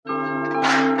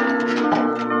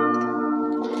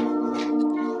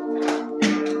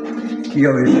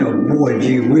Yo, it's your boy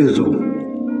G Wizzle.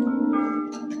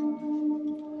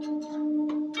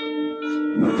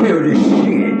 Feel this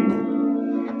shit.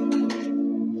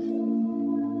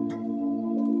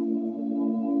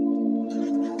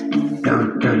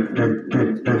 Dun dun dun dun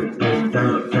dun dun dun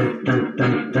dun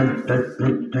dun dun dun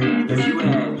dun dun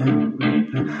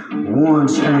dun. One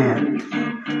chance,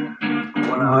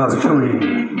 one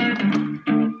opportunity.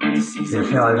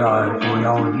 Just how I got going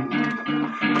on.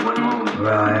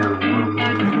 Where I am, one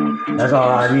moment. That's all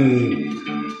I need.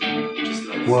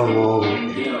 One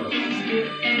moment.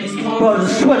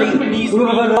 Was sweaty, we were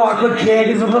an awkward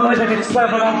kid, we were like a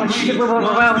clever on shit, we were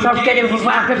around, I'm getting from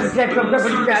after the set from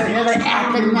different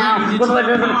acting now, we're going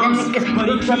to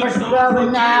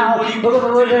now, we're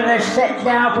going to sit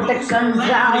down, put the guns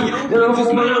down, we'll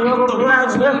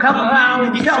come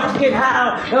around, don't get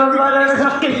out, we're going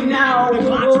to get now, we're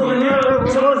going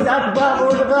to stop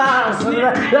bubble the glass, we're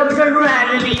going to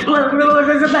mad at me, we're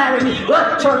going to mad at me,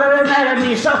 so they're mad at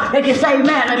me, so they can say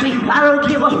mad at me, I don't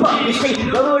give a fuck, you see,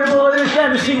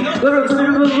 Fantasy, we're going to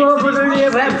move over to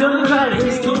the back to the night.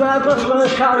 We're going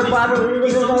to car bottle. We're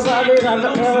going to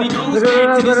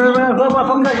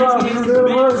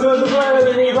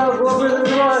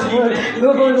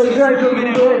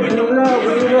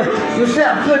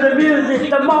yourself for the music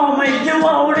the moment you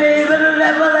won't even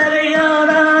never let it go.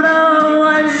 No,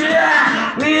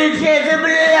 me and Jesse,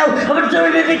 I'm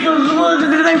turning it into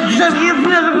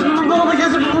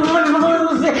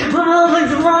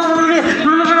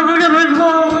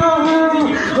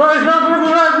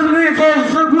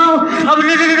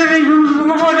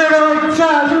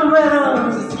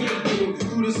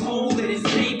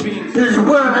this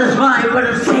world is mine, but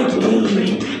it's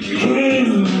taking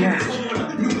king.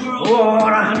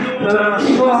 Water, the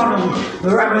storm, the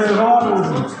rapid storm,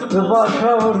 the bus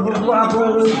road, the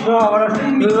proper storm,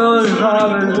 the road is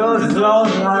hard, the road is long,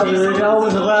 the road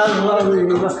is around,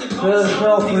 the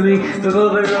self for me, the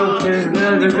moving road is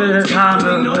good, the good is time,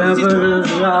 the good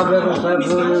is job, the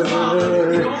good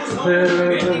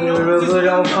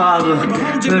old father, the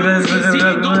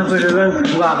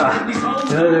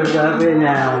good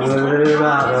now,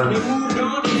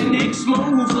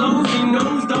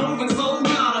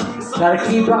 gotta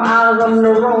keep your eyes on the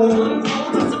road.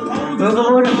 You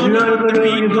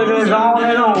put it on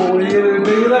and on.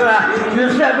 You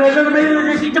step in the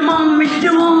music the moment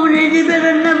you want it. You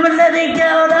better never let it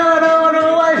go.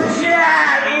 No, what's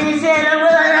that? You said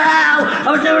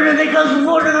I'm doing it because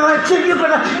more than I said. You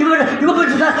better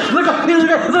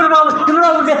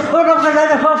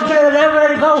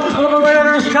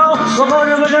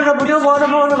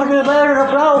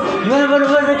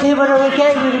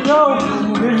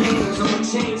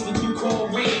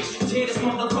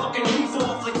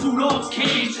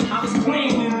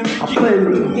I'm playing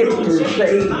to get to the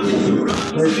stage.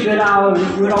 Let's get out and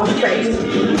get on stage.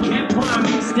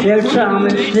 There's some,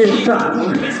 it's this time.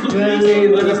 We're gonna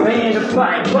leave with the pain to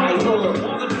fight.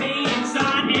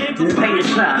 The pain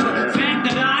is not.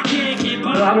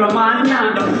 I'm a mind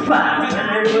 9 to 5.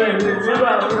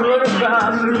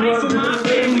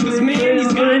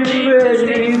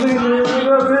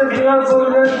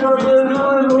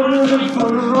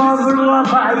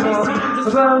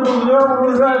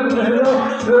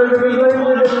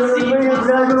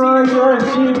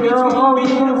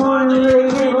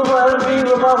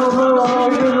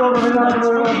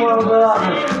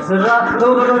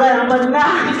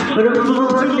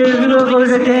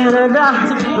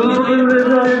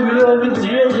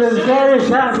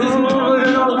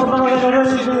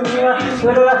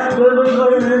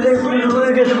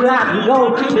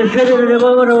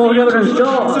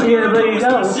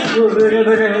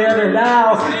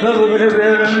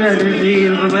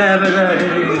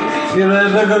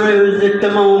 At the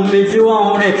moment you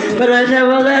want it, but I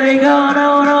never let it go.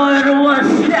 No, it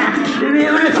was that. If you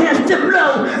ever test to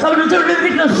blow, I'm gonna do the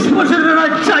thing of sports and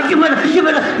I try. You better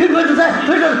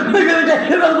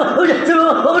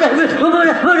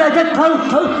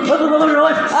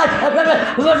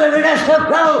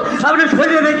I'm just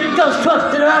putting it just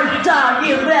trust in our time.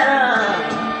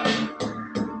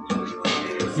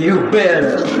 You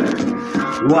better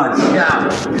watch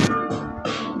out.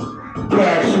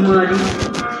 Cash money.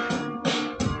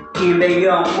 Give me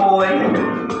young boy.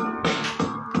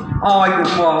 All you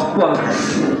motherfuckers.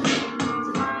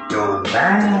 You're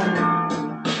bad.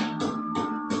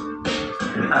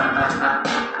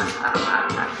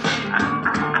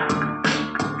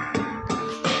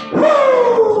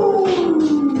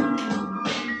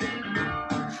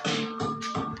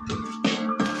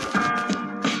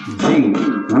 G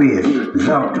with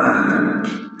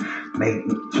make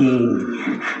me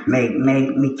king, make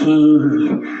me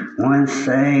king. One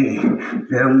say,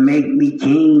 they'll make me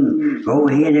king. Go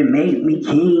ahead and make me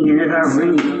king, and as I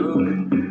ring.